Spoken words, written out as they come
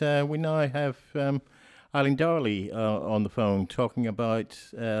We now have Eileen Darley on the phone talking about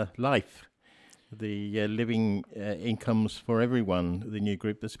Life, the living incomes for everyone, the new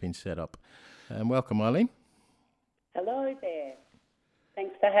group that's been set up. Welcome, Eileen. Hello there.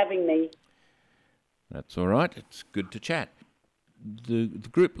 Thanks for having me. That's all right. It's good to chat. The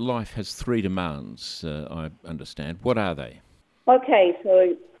group Life has three demands, I understand. What are they? Okay,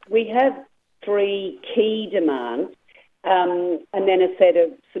 so we have three key demands and then a set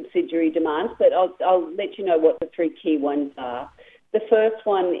of subsidiary demands, but I'll let you know what the three key ones are. The first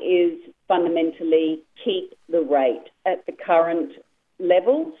one is fundamentally keep the rate at the current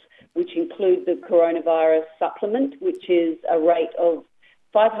levels, which include the coronavirus supplement, which is a rate of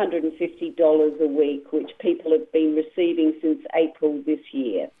 $550 a week, which people have been receiving since April this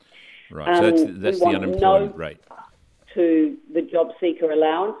year. Right, so that's the unemployment rate. To the job seeker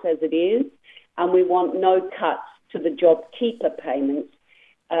allowance as it is, and we want no cuts to the job keeper payments,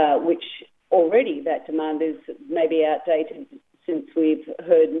 which already that demand is maybe outdated since we've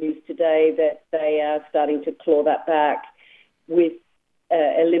heard news today that they are starting to claw that back with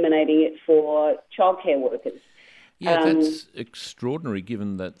eliminating it for childcare workers. Yeah, that's extraordinary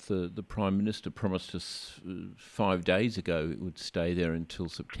given that the Prime Minister promised us 5 days ago it would stay there until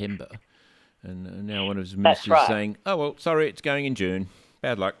September. And now one of his ministers is saying, oh, well, sorry, it's going in June.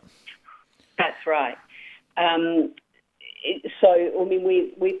 Bad luck. That's right.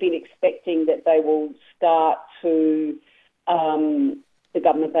 We've been expecting that they will start to, the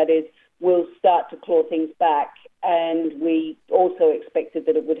government that is, will start to claw things back. And we also expected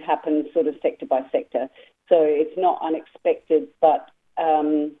that it would happen sort of sector by sector. So it's not unexpected, but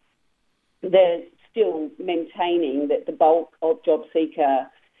they're still maintaining that the bulk of JobKeeper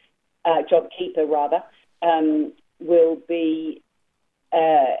will be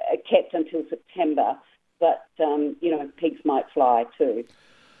kept until September, but pigs might fly too.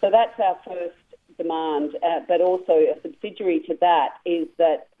 So that's our first demand, but also a subsidiary to that is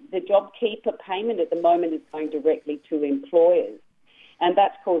that the JobKeeper payment at the moment is going directly to employers, and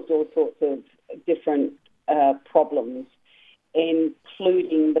that's caused all sorts of different problems,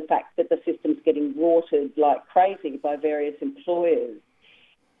 including the fact that the system's getting watered like crazy by various employers.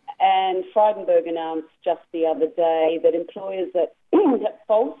 And Frydenberg announced just the other day that employers that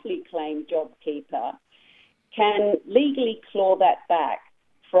falsely claim JobKeeper can legally claw that back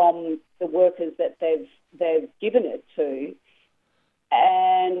from the workers that they've given it to.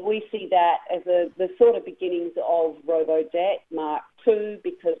 And we see that as the sort of beginnings of robo-debt Mark II,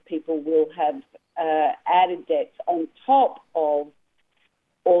 because people will have added debts on top of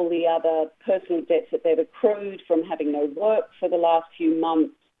all the other personal debts that they've accrued from having no work for the last few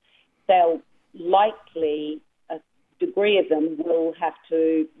months. They'll likely, a degree of them, will have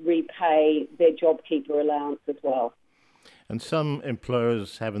to repay their JobKeeper allowance as well. And some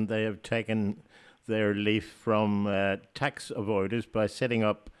employers, haven't they, have taken their relief from tax avoiders by setting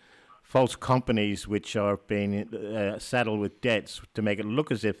up false companies which are being saddled with debts to make it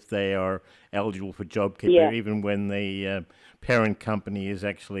look as if they are eligible for JobKeeper, even when the parent company is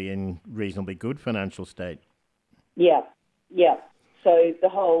actually in reasonably good financial state. Yeah. So the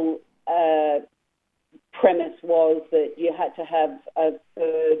whole premise was that you had to have a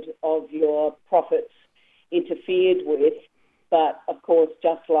third of your profits interfered with, but of course,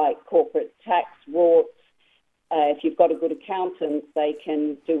 just like corporate tax rorts, if you've got a good accountant, they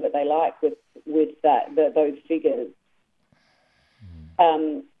can do what they like with those figures.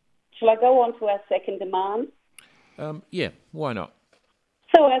 Shall I go on to our second demand? Yeah, why not?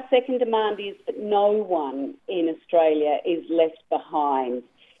 So our second demand is that no one in Australia is left behind.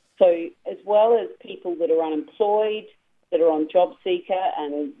 So as well as people that are unemployed, that are on JobSeeker,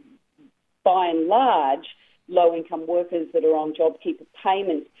 and by and large, low-income workers that are on JobKeeper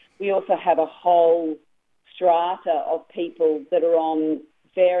payments, we also have a whole strata of people that are on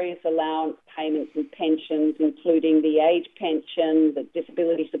various allowance payments and pensions, including the age pension, the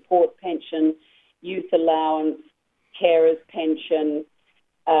disability support pension, youth allowance, carers pension.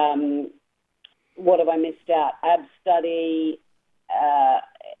 What have I missed out? ABStudy,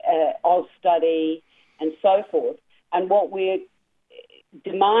 AusStudy, and so forth. And what we're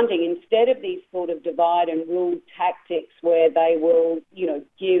demanding, instead of these sort of divide and rule tactics where they will,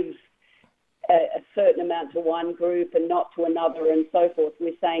 give a certain amount to one group and not to another and so forth,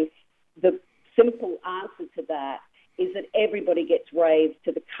 we're saying the simple answer to that is that everybody gets raised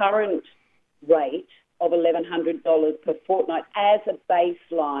to the current rate of $1,100 per fortnight as a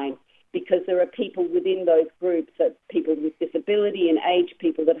baseline, because there are people within those groups, that people with disability and age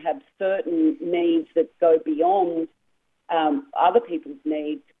people that have certain needs that go beyond other people's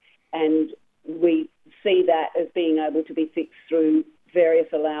needs, and we see that as being able to be fixed through various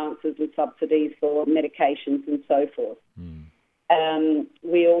allowances and subsidies for medications and so forth.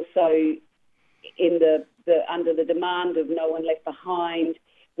 We also, under the demand of No One Left Behind,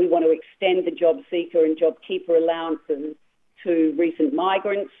 we want to extend the job seeker and job keeper allowances to recent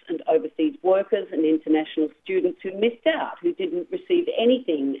migrants and overseas workers and international students who missed out, who didn't receive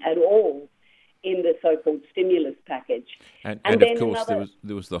anything at all in the so-called stimulus package. And of course,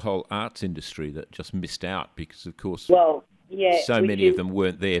 there was the whole arts industry that just missed out because, of course, so many of them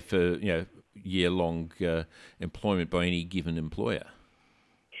weren't there for year-long employment by any given employer.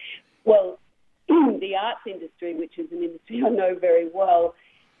 Well, the arts industry, which is an industry I know very well,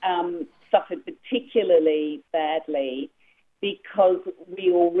 suffered particularly badly because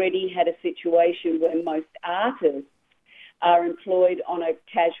we already had a situation where most artists are employed on a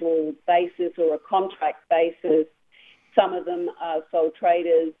casual basis or a contract basis. Some of them are sole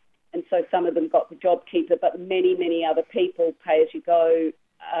traders, and so some of them got the JobKeeper, but many, many other people, pay-as-you-go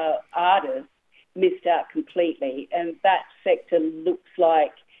artists, missed out completely. And that sector looks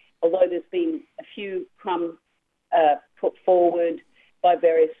like, although there's been a few crumbs put forward by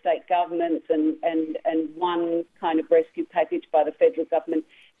various state governments and one kind of rescue package by the federal government,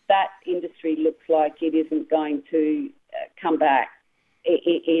 that industry looks like it isn't going to come back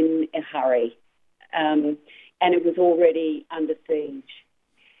in a hurry. And it was already under siege.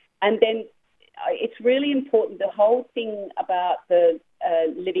 And then it's really important, the whole thing about the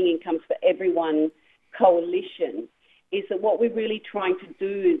Living Incomes for Everyone coalition is that what we're really trying to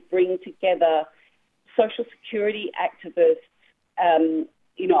do is bring together social security activists.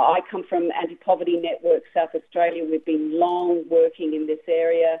 I come from Anti-Poverty Network South Australia. We've been long working in this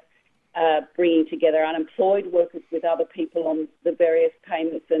area, bringing together unemployed workers with other people on the various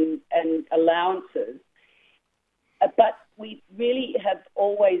payments and allowances. But we really have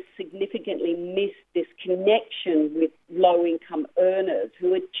always significantly missed this connection with low-income earners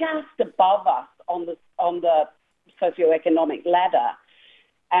who are just above us on the socioeconomic ladder.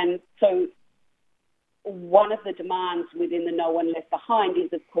 And so one of the demands within the No One Left Behind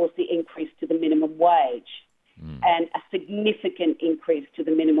is, of course, the increase to the minimum wage, and a significant increase to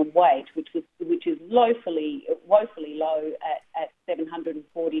the minimum wage, which is woefully low at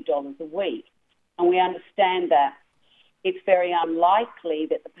 $740 a week. And we understand that it's very unlikely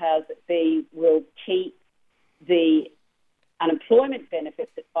that the powers that be will keep the unemployment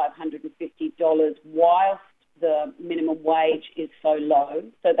benefits at $550 whilst the minimum wage is so low.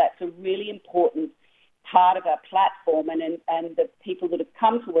 So that's a really important part of our platform, and the people that have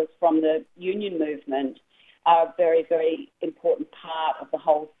come to us from the union movement are a very, very important part of the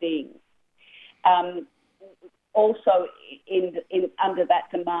whole thing. Also, under that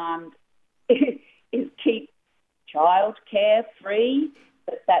demand is keep childcare free,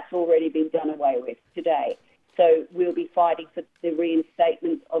 but that's already been done away with today. So we'll be fighting for the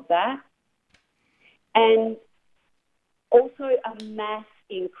reinstatement of that. And also a mass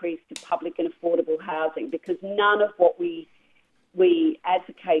increase to public and affordable housing, because none of what we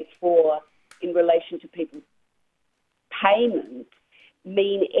advocate for in relation to people's payments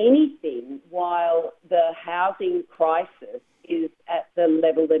mean anything while the housing crisis is at the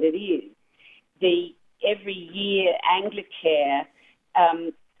level that it is. Every year, Anglicare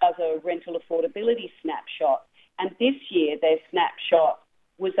does a rental affordability snapshot, and this year their snapshot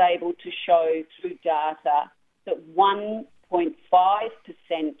was able to show through data that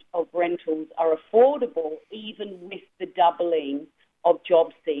 1.5% of rentals are affordable, even with the doubling of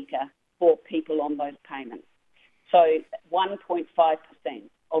job seeker for people on those payments. So 1.5%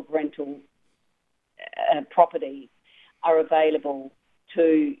 of rental properties are available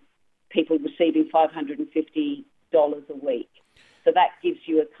to people receiving $550 a week. So that gives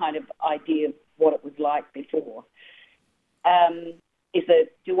you a kind of idea of what it was like before. Do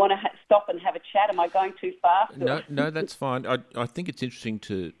you want to stop and have a chat? Am I going too fast? No, that's fine. I think it's interesting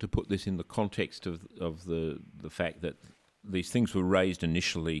to put this in the context of the fact that these things were raised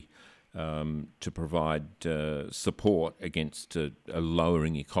initially to provide support against a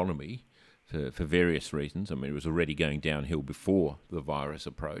lowering economy for various reasons. I mean, it was already going downhill before the virus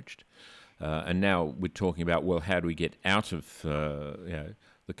approached. And now we're talking about, well, how do we get out of the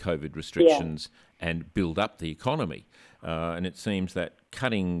COVID restrictions and build up the economy? And it seems that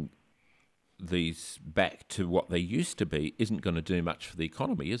cutting these back to what they used to be isn't going to do much for the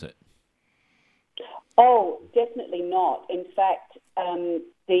economy, is it? Oh, definitely not. In fact,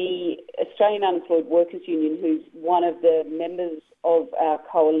 the Australian Unemployed Workers Union, who's one of the members of our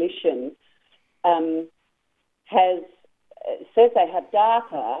coalition, says they have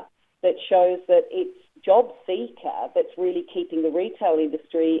data that shows that it's job seeker that's really keeping the retail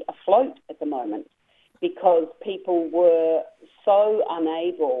industry afloat at the moment. because people were so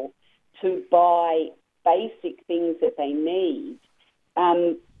unable to buy basic things that they need,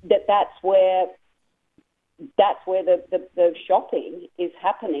 that's where the shopping is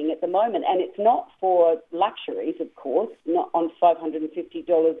happening at the moment. And it's not for luxuries, of course, not on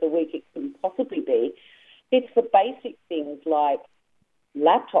 $550 a week it can possibly be. It's for basic things like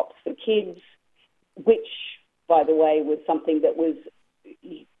laptops for kids, which, by the way, was something that was,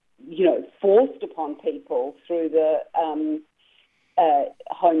 forced upon people through the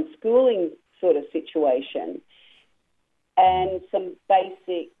homeschooling sort of situation, and some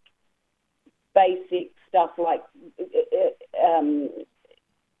basic stuff like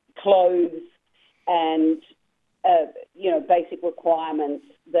clothes and basic requirements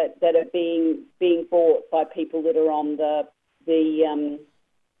that are being bought by people that are on the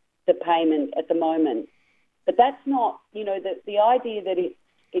payment at the moment. But that's not, the idea that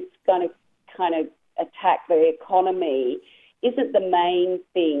it's going to kind of attack the economy isn't the main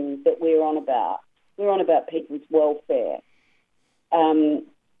thing that we're on about. We're on about people's welfare.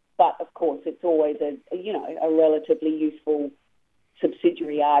 But of course, it's always a relatively useful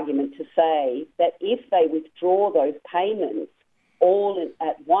subsidiary argument to say that if they withdraw those payments all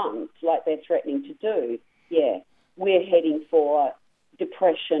at once, like they're threatening to do, we're heading for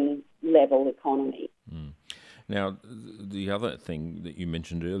depression-level economy. Mm. Now, the other thing that you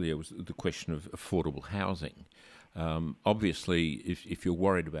mentioned earlier was the question of affordable housing. Obviously, if you're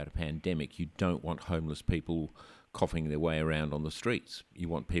worried about a pandemic, you don't want homeless people coughing their way around on the streets. You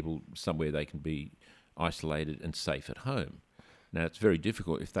want people somewhere they can be isolated and safe at home. Now, it's very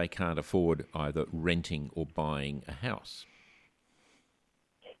difficult if they can't afford either renting or buying a house.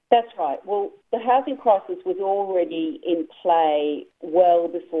 That's right. Well, the housing crisis was already in play well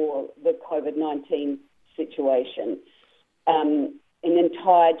before the COVID-19 situation. An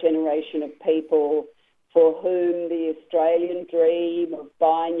entire generation of people for whom the Australian dream of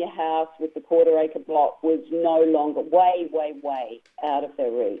buying your house with the quarter-acre block was no longer way out of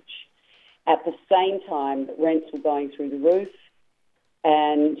their reach. At the same time, the rents were going through the roof,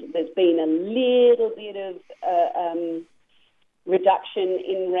 and there's been a little bit of reduction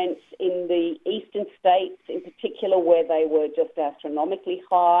in rents in the eastern states, in particular, where they were just astronomically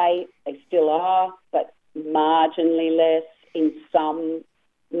high. They still are, but marginally less in some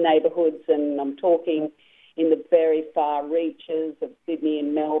neighbourhoods, and I'm talking in the very far reaches of Sydney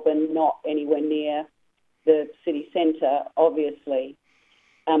and Melbourne, not anywhere near the city centre, obviously.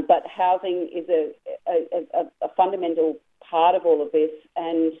 But housing is a fundamental part of all of this,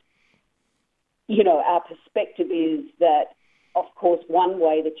 and, our perspective is that, of course, one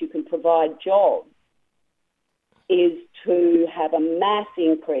way that you can provide jobs is to have a mass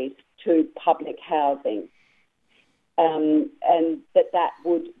increase to public housing. And that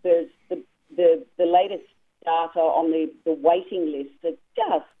would, there's the latest data on the waiting list are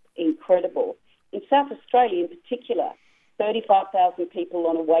just incredible. In South Australia in particular, 35,000 people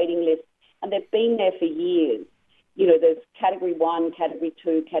on a waiting list, and they've been there for years. There's Category 1, Category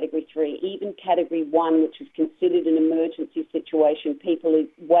 2, Category 3, even Category 1, which is considered an emergency situation, people are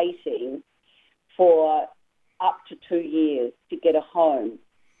waiting for up to 2 years to get a home.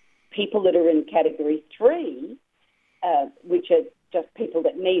 People that are in Category 3, which are just people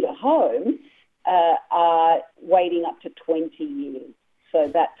that need a home, are waiting up to 20 years. So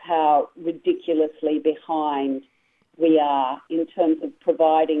that's how ridiculously behind we are in terms of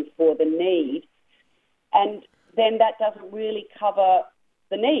providing for the need. And then that doesn't really cover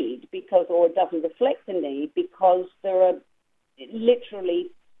the need or it doesn't reflect the need, because there are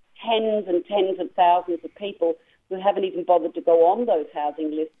literally tens and tens of thousands of people who haven't even bothered to go on those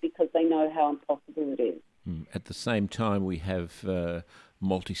housing lists because they know how impossible it is. At the same time, we have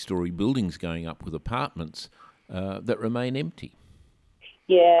multi-storey buildings going up with apartments that remain empty.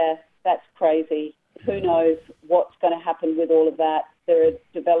 Yeah, that's crazy. Who knows what's going to happen with all of that? There are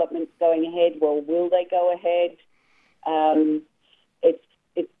developments going ahead. Well, will they go ahead?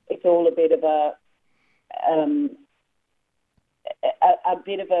 It's all a bit of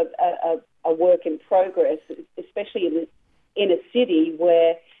a work in progress, especially in a city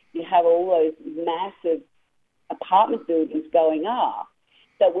where you have all those massive apartment buildings going up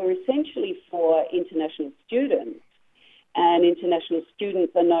that were essentially for international students. And international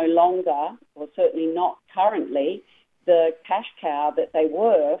students are no longer, or certainly not currently, the cash cow that they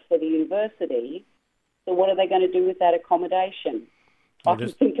were for the university. So what are they going to do with that accommodation? I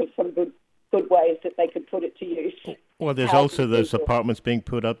can think of some good ways that they could put it to use. Well, there's also those apartments being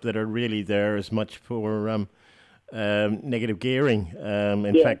put up that are really there as much for negative gearing.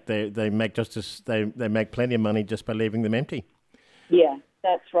 In fact, they make they make plenty of money just by leaving them empty. Yeah,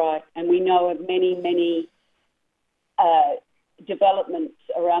 That's right. And we know of many, many developments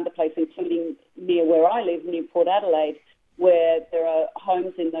around the place, including near where I live, near Port Adelaide, where there are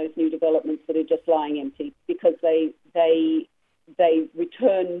homes in those new developments that are just lying empty because they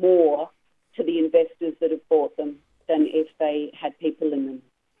return more to the investors that have bought them than if they had people in them.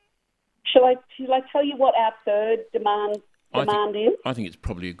 Shall I tell you what our third demand is? I think it's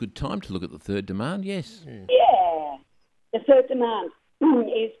probably a good time to look at the third demand, yes. Yeah. The third demand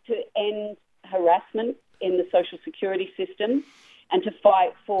is to end harassment in the social security system and to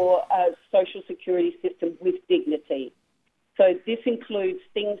fight for a social security system with dignity. So this includes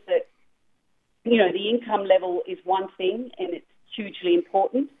things that, the income level is one thing and it's hugely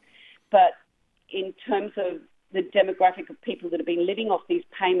important, but in terms of the demographic of people that have been living off these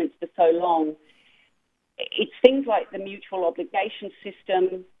payments for so long, it's things like the mutual obligation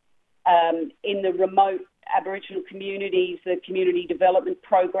system, in the remote Aboriginal communities, the community development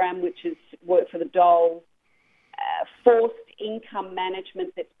program, which is work for the dole, forced income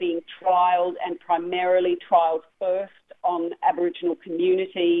management that's being trialled and primarily trialled first on Aboriginal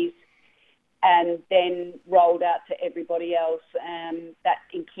communities and then rolled out to everybody else. That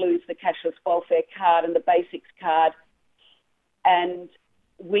includes the cashless welfare card and the basics card. And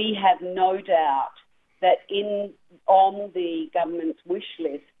we have no doubt that on the government's wish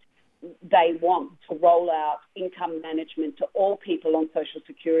list, they want to roll out income management to all people on social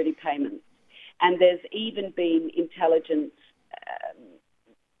security payments. And there's even been intelligence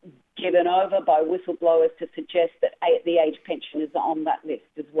given over by whistleblowers to suggest that the age pension is on that list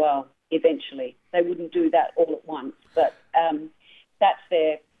as well, eventually. They wouldn't do that all at once, but that's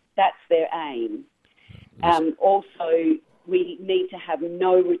their aim. Also, we need to have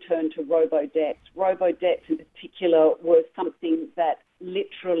no return to robo-debts. Robo-debts in particular were something that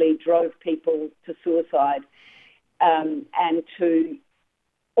literally drove people to suicide and to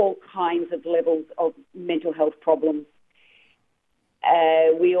all kinds of levels of mental health problems.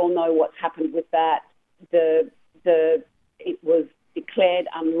 We all know what's happened with that. It was declared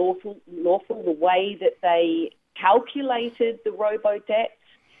unlawful. The way that they calculated the robo-debts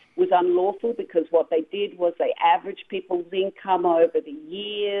was unlawful because what they did was they averaged people's income over the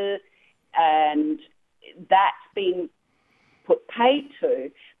year, and that's been put paid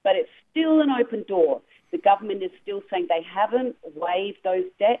to, but it's still an open door. The government is still saying they haven't waived those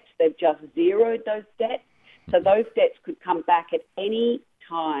debts, they've just zeroed those debts. So those debts could come back at any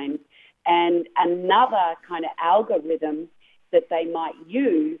time, and another kind of algorithm that they might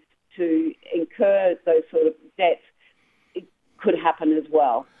use to incur those sort of debts, it could happen as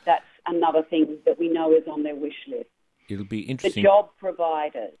well. That's another thing that we know is on their wish list. It'll be interesting. The job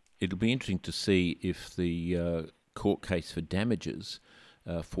providers. It'll be interesting to see if the court case for damages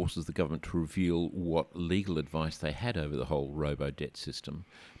forces the government to reveal what legal advice they had over the whole robo-debt system.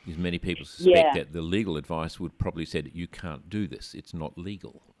 Because many people suspect that the legal advice would probably say that you can't do this, it's not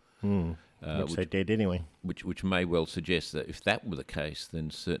legal. Which they did anyway. Which may well suggest that if that were the case,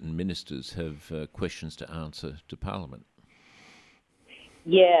 then certain ministers have questions to answer to Parliament.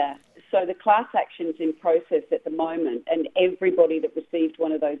 Yeah, so the class action's in process at the moment, and everybody that received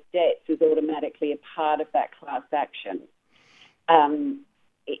one of those debts is automatically a part of that class action.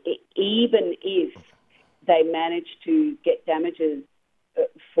 Even if they manage to get damages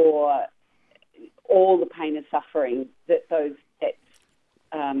for all the pain and suffering that those debts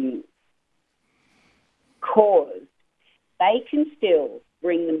caused, they can still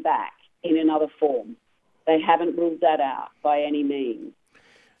bring them back in another form. They haven't ruled that out by any means.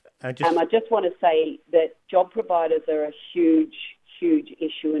 I just want to say that job providers are a huge, huge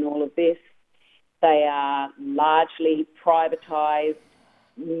issue in all of this. They are largely privatised.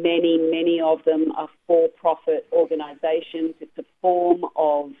 Many of them are for-profit organisations. It's a form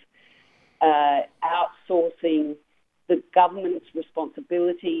of outsourcing the government's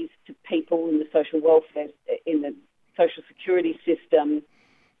responsibilities to people in the social welfare, in the social security system,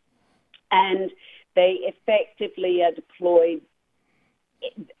 and they effectively are deployed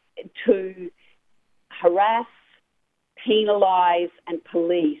to harass, penalise and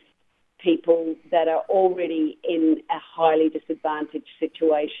police people that are already in a highly disadvantaged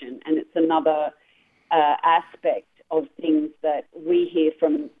situation. And it's another aspect of things that we hear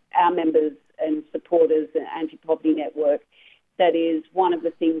from our members and supporters at Anti-Poverty Network that is one of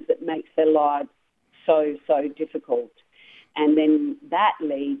the things that makes their lives so difficult. And then that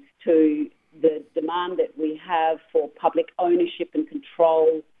leads to the demand that we have for public ownership and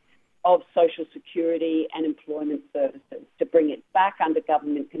control of social security and employment services, to bring it back under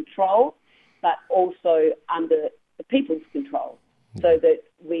government control, but also under the people's control, so that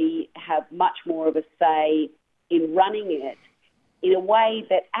we have much more of a say in running it in a way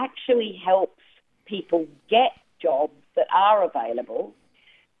that actually helps people get jobs that are available,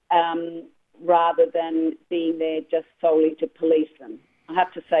 rather than being there just solely to police them. I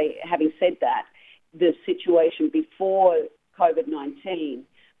have to say, having said that, the situation before COVID-19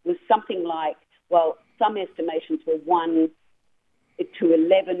 was something like, well, some estimations were 1 to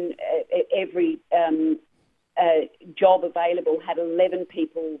 11, every job available had 11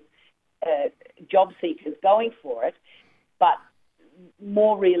 people, job seekers going for it, but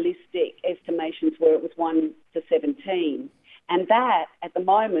more realistic estimations were it was 1 to 17. And that, at the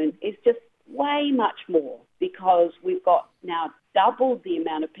moment, is just way much more, because we've got now doubled the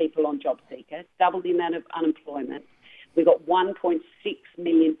amount of people on job seeker, doubled the amount of unemployment. We've got 1.6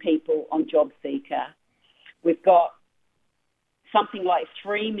 million people on job seeker. We've got something like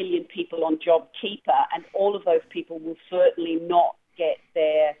 3 million people on job keeper, and all of those people will certainly not get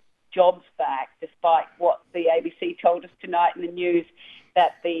their jobs back, despite what the ABC told us tonight in the news,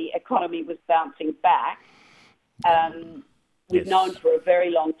 that the economy was bouncing back. We've known for a very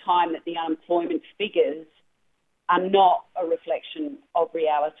long time that the unemployment figures are not a reflection of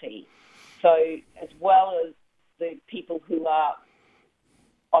reality. So as well as the people who are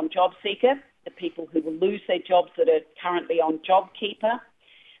on job seeker, the people who will lose their jobs that are currently on job keeper,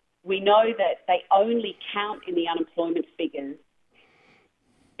 we know that they only count in the unemployment figures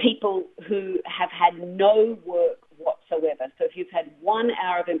people who have had no work whatsoever. So if you've had 1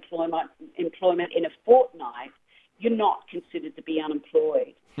 hour of employment in a fortnight, you're not considered to be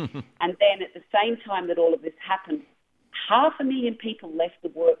unemployed. And then at the same time that all of this happened, 500,000 people left the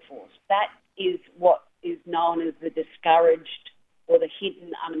workforce. That is what is known as the discouraged or the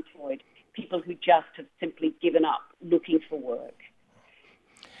hidden unemployed, people who just have simply given up looking for work.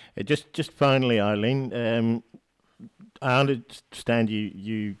 Just finally, Eileen, I understand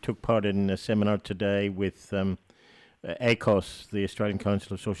you took part in a seminar today with ACOS, the Australian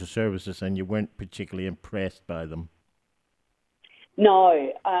Council of Social Services, and you weren't particularly impressed by them.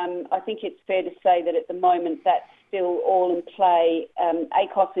 No, I think it's fair to say that at the moment that's still all in play.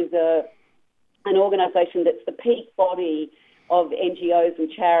 ACOS is an organisation that's the peak body of NGOs and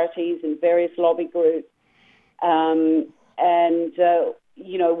charities and various lobby groups.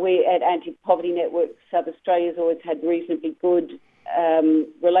 You know, we at Anti-Poverty Network South Australia's always had reasonably good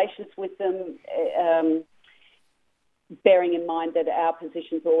relations with them, bearing in mind that our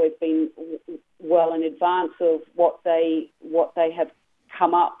position's always been well in advance of what they have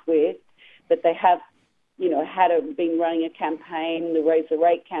come up with. But they have, you know, been running a campaign, the Raise the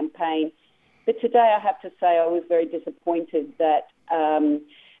Rate campaign. But today I have to say I was very disappointed that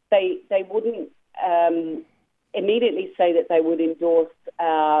they wouldn't immediately say that they would endorse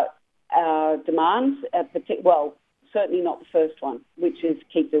our demands, well, certainly not the first one, which is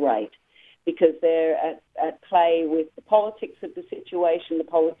keep the rate, because they're at play with the politics of the situation, the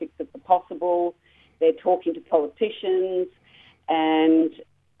politics of the possible. They're talking to politicians, and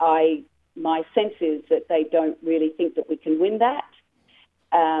my sense is that they don't really think that we can win that,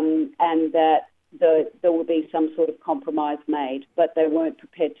 and that there will be some sort of compromise made, but they weren't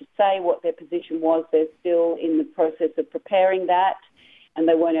prepared to say what their position was. They're still in the process of preparing that, and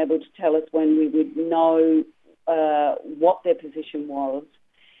they weren't able to tell us when we would know what their position was.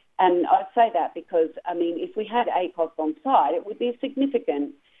 And I say that because, I mean, if we had ACOS on site, it would be a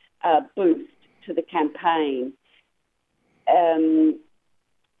significant boost to the campaign.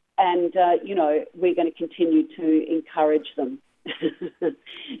 You know, we're going to continue to encourage them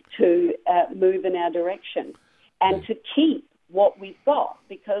to move in our direction and to keep what we've got,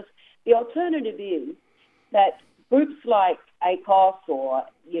 because the alternative is that groups like ACOS or,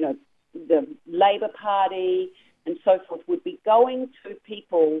 you know, the Labor Party and so forth would be going to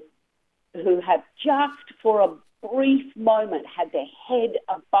people who have just for a brief moment had their head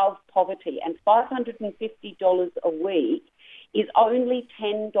above poverty, and $550 a week is only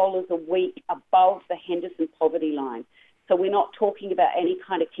 $10 a week above the Henderson poverty line. So we're not talking about any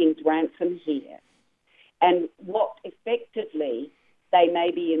kind of king's ransom here. And what effectively they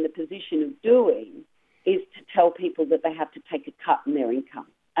may be in the position of doing is to tell people that they have to take a cut in their income.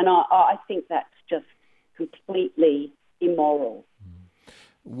 And I think that's just completely immoral.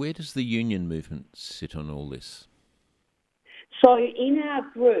 Where does the union movement sit on all this? So in our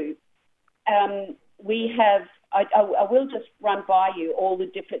group, we have, I will just run by you all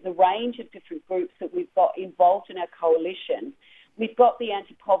the range of different groups that we've got involved in our coalition. We've got the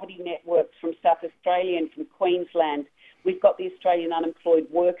Anti-Poverty Networks from South Australia and from Queensland. We've got the Australian Unemployed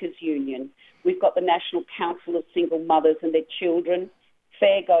Workers Union. We've got the National Council of Single Mothers and Their Children,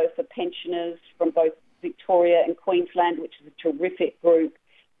 Fair Go for Pensioners from both Victoria and Queensland, which is a terrific group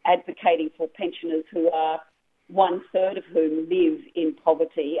advocating for pensioners who are 1/3 of whom live in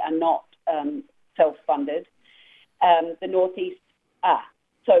poverty, are not self-funded. The Northeast are.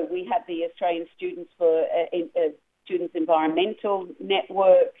 So we have the Australian Students Environmental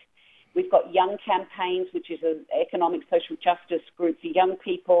Network. We've got Young Campaigns, which is an economic social justice group for young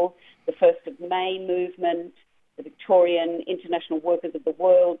people, the 1st of May movement, the Victorian International Workers of the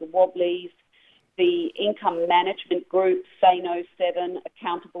World, the Wobblies, the income management group, Say No 7,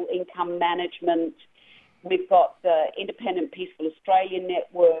 Accountable Income Management. We've got the Independent Peaceful Australia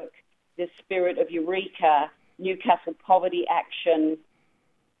Network, the Spirit of Eureka, Newcastle Poverty Action.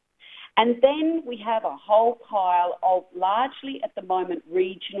 And then we have a whole pile of largely at the moment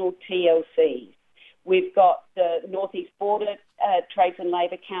regional TLCs. We've got the Northeast Border Trades and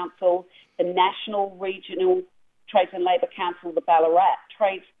Labour Council, the National Regional Trades and Labour Council, the Ballarat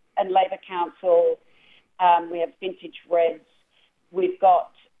Trades and Labour Council. We have Vintage Reds. We've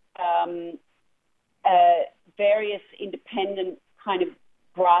got various independent kind of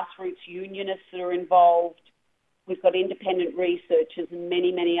grassroots unionists that are involved. We've got independent researchers and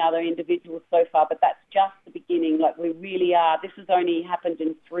many, many other individuals so far, but that's just the beginning. Like, we really are. This has only happened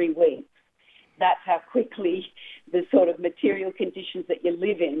in 3 weeks. That's how quickly the sort of material conditions that you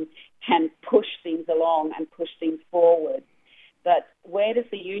live in can push things along and push things forward. But where does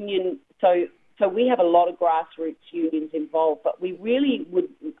the union... So we have a lot of grassroots unions involved, but we really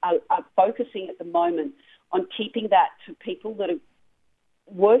are focusing at the moment on keeping that to people that are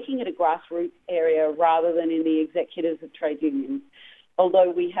working at a grassroots area rather than in the executives of trade unions.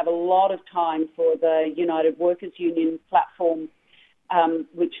 Although we have a lot of time for the United Workers Union platform,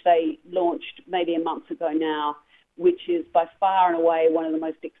 which they launched maybe a month ago now, which is by far and away one of the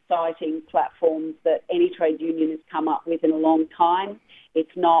most exciting platforms that any trade union has come up with in a long time.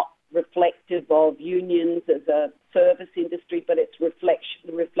 It's not reflective of unions as a service industry, but it's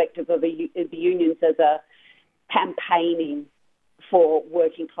reflective of the unions as a campaigning for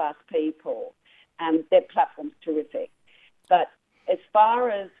working class people, and their platform's terrific. But as far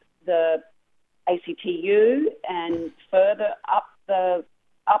as the ACTU and further up the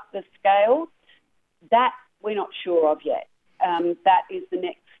scale, that we're not sure of yet. That is the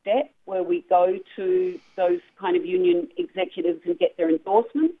next step, where we go to those kind of union executives and get their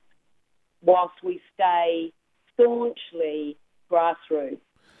endorsements, whilst we stay staunchly grassroots.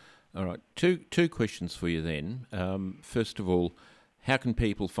 All right, two questions for you then. First of all, how can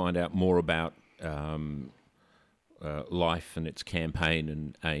people find out more about Life and its campaign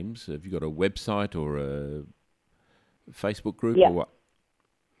and aims? Have you got a website or a Facebook group or what?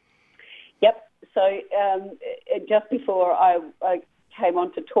 Yep. So just before I came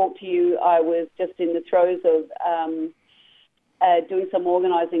on to talk to you, I was just in the throes of doing some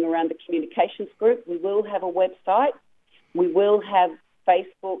organising around the communications group. We will have a website. We will have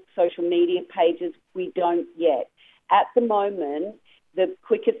Facebook, social media pages. We don't yet. At the moment, the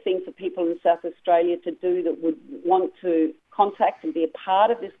quickest thing for people in South Australia to do that would want to contact and be a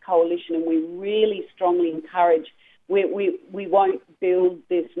part of this coalition, and we really strongly encourage, we won't build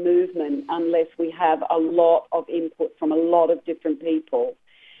this movement unless we have a lot of input from a lot of different people.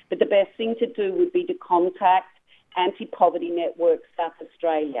 But the best thing to do would be to contact Anti-Poverty Network South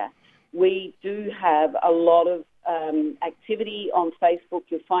Australia. We do have a lot of activity on Facebook.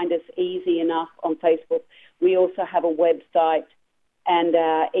 You'll find us easy enough on Facebook. We also have a website, and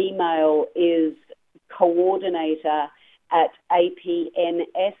our email is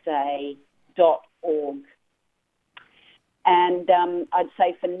coordinator@apnsa.org. And I'd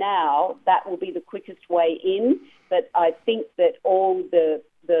say for now, that will be the quickest way in, but I think that all the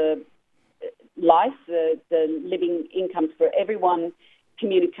Life, the living incomes for everyone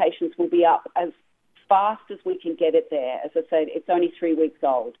communications will be up as fast as we can get it there. As I said, it's only 3 weeks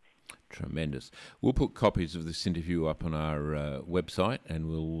old. Tremendous. We'll put copies of this interview up on our website, and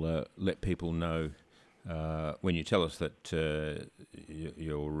we'll let people know when you tell us that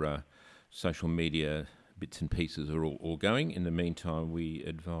your social media bits and pieces are all going. In the meantime, we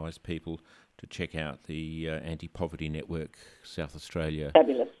advise people to check out the Anti-Poverty Network South Australia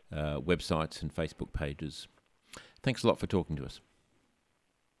websites and Facebook pages. Thanks a lot for talking to us.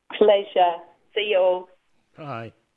 Pleasure. See you all. Bye.